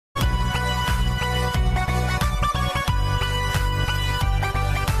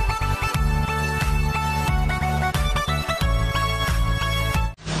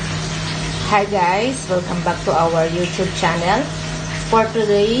Hi guys, welcome back to our YouTube channel. For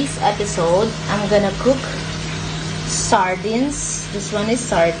today's episode, I'm gonna cook sardines. This one is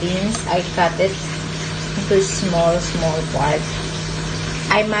sardines. I cut it into small part.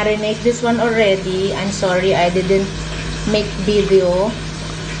 I marinate this one already. I'm sorry I didn't make video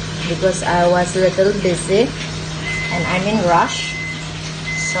because I was a little busy and I'm in rush,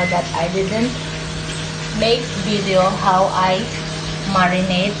 so that I didn't make video how I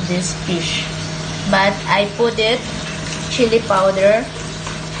marinate this fish. But I put it chili powder,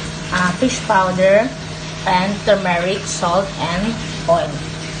 fish powder, and turmeric, salt, and oil.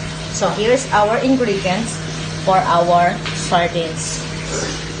 So here's our ingredients for our sardines.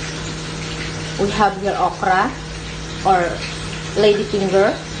 We have here okra or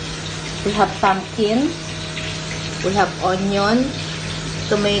ladyfinger. We have pumpkin. We have onion,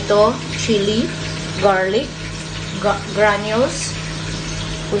 tomato, chili, garlic, granules.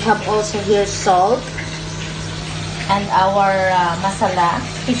 We have also here salt and our masala,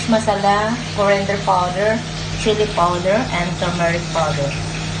 fish masala, coriander powder, chili powder, and turmeric powder.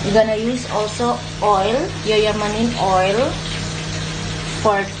 We're gonna use also oil, yoyamanin oil,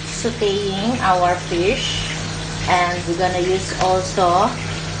 for sauteing our fish, and we're gonna use also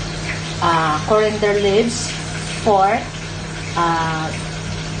coriander leaves for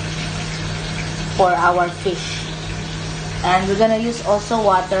our fish. And we're gonna use also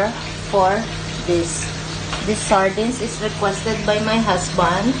water for this. This sardines is requested by my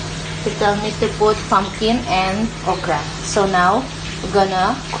husband to tell me to put pumpkin and okra. So now we're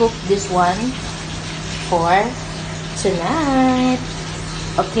gonna cook this one for tonight.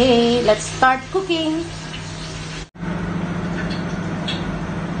 Okay, let's start cooking.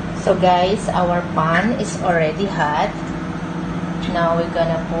 So guys, our pan is already hot. Now we're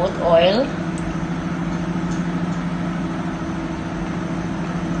gonna put oil.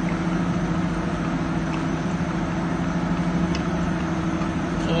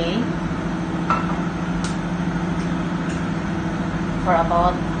 For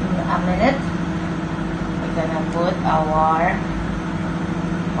about a minute, we're gonna put our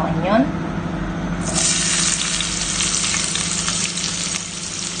onion,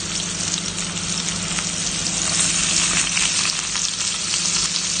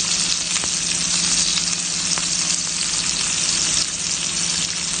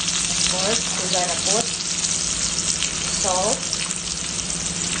 of course we're gonna put salt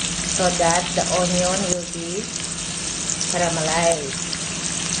so that the onion will be caramelized.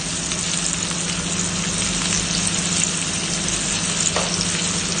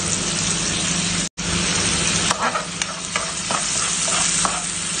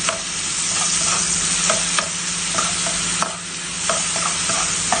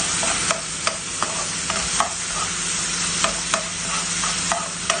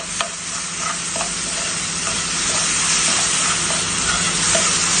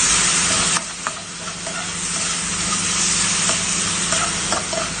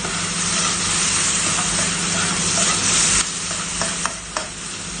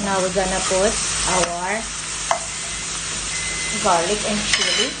 Now we're gonna put our garlic and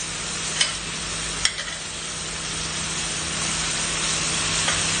chili.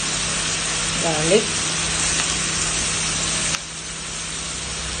 Garlic.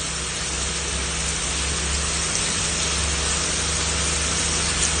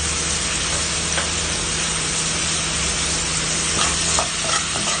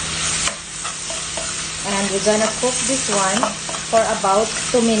 And we're gonna cook this one for about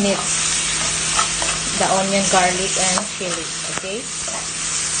 2 minutes, the onion, garlic, and chili. Okay.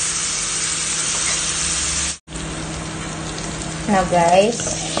 Now guys,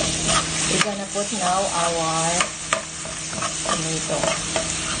 we're gonna put now our tomato.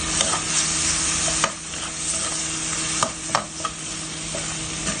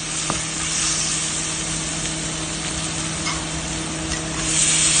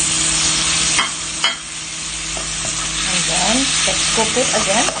 Let's cook it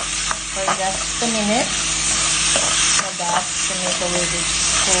again for just 2 minutes so that tomato will be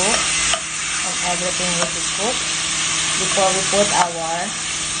cooked and everything will be cooked before we put our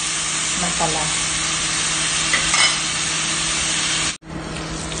masala.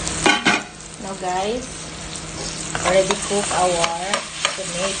 Now guys, already cooked our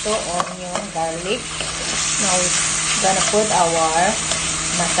tomato, onion, garlic. Now we're gonna put our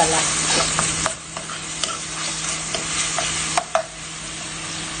masala.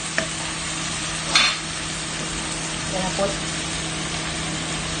 Gonna put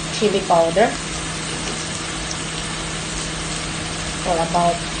chili powder for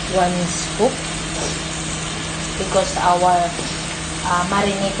about 1 scoop because our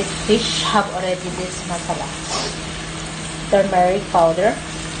marinated fish have already this masala. Turmeric powder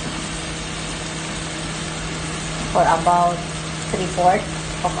for about 3/4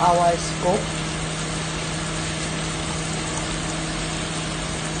 of our scoop.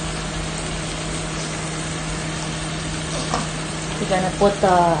 We're gonna put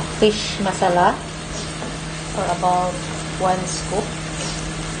fish masala for about 1 scoop.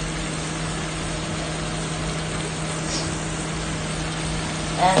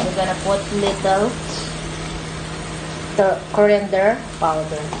 And we're gonna put little coriander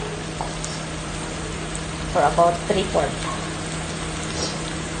powder for about 3/4.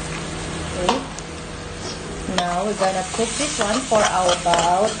 Okay. Now we're gonna cook this one for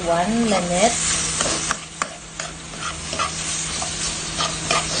about 1 minute.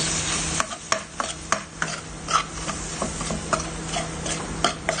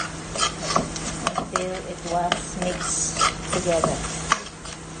 Until it was mixed together.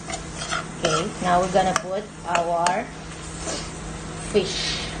 Okay, now we're gonna put our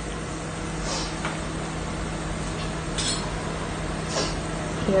fish.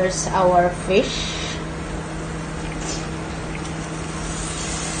 Here's our fish.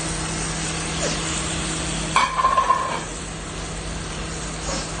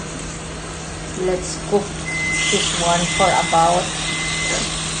 Let's cook this one for about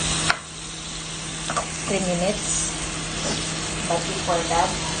 3 minutes. But before that,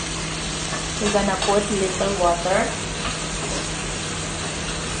 we're gonna put little water.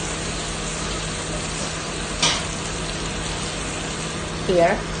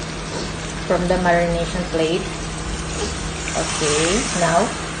 Here from the marination plate. Okay, now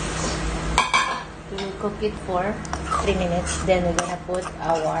we will cook it for 3 minutes. Then we're gonna put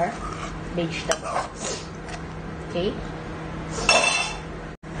our vegetables. Okay.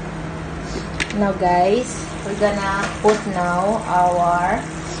 Now guys, we're gonna put now our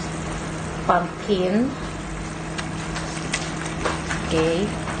pumpkin. Okay.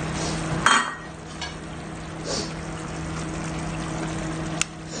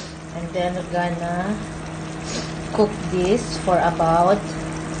 And then we're gonna cook this for about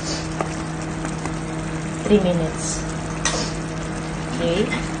 3 minutes. Okay.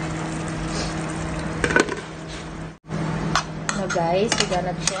 Now guys, we're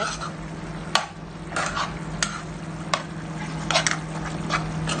gonna check.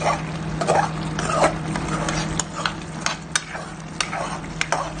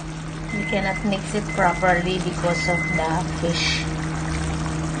 You cannot mix it properly because of the fish.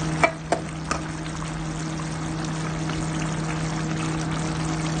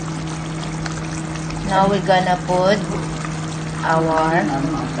 Now we're gonna put our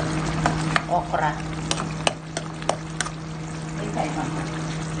okra.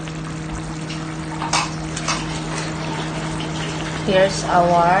 Here's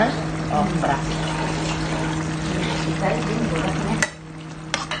our okra.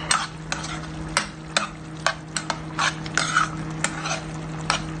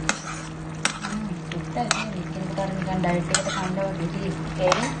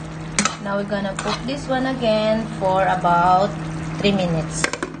 Okay. Now we're gonna cook this one again for about 3 minutes.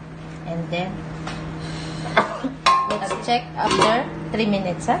 And then let's check after 3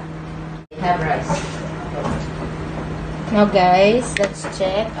 minutes, huh? Have rice. Now guys, let's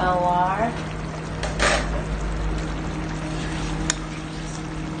check our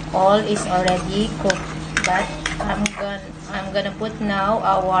all is already cooked. But I'm gonna put now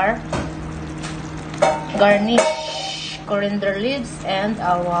our garnish, coriander leaves, and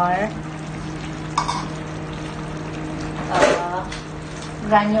our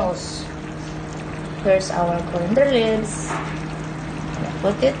granules. Here's our coriander leaves.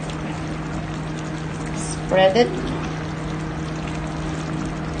 Put it, spread it,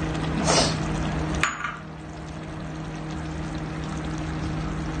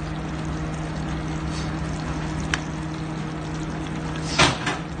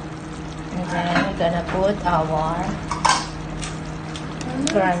 and then we're gonna put our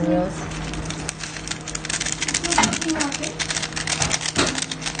granules.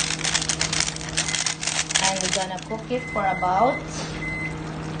 And we're gonna cook it for about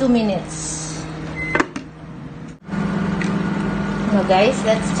 2 minutes. Now guys,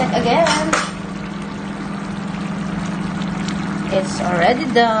 let's check again. It's already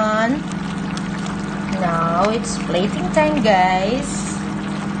done. Now it's plating time, guys.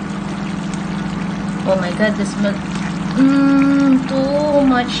 Oh my god, the smell. Too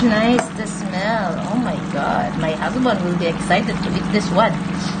much nice, the smell. Oh my god, my husband will be excited to eat this one.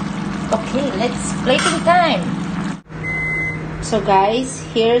 Okay, let's plating time. So guys,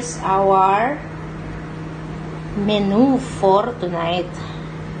 here's our menu for tonight.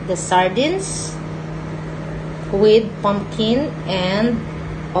 The sardines with pumpkin and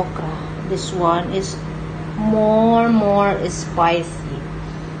okra. This one is more spicy.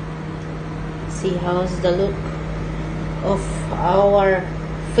 See how's the look of our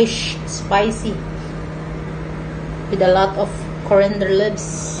fish, spicy with a lot of coriander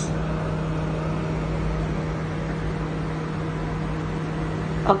leaves.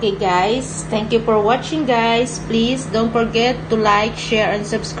 Okay guys, thank you for watching guys. Please don't forget to like, share and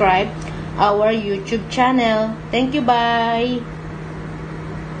subscribe our YouTube channel. Thank you, bye.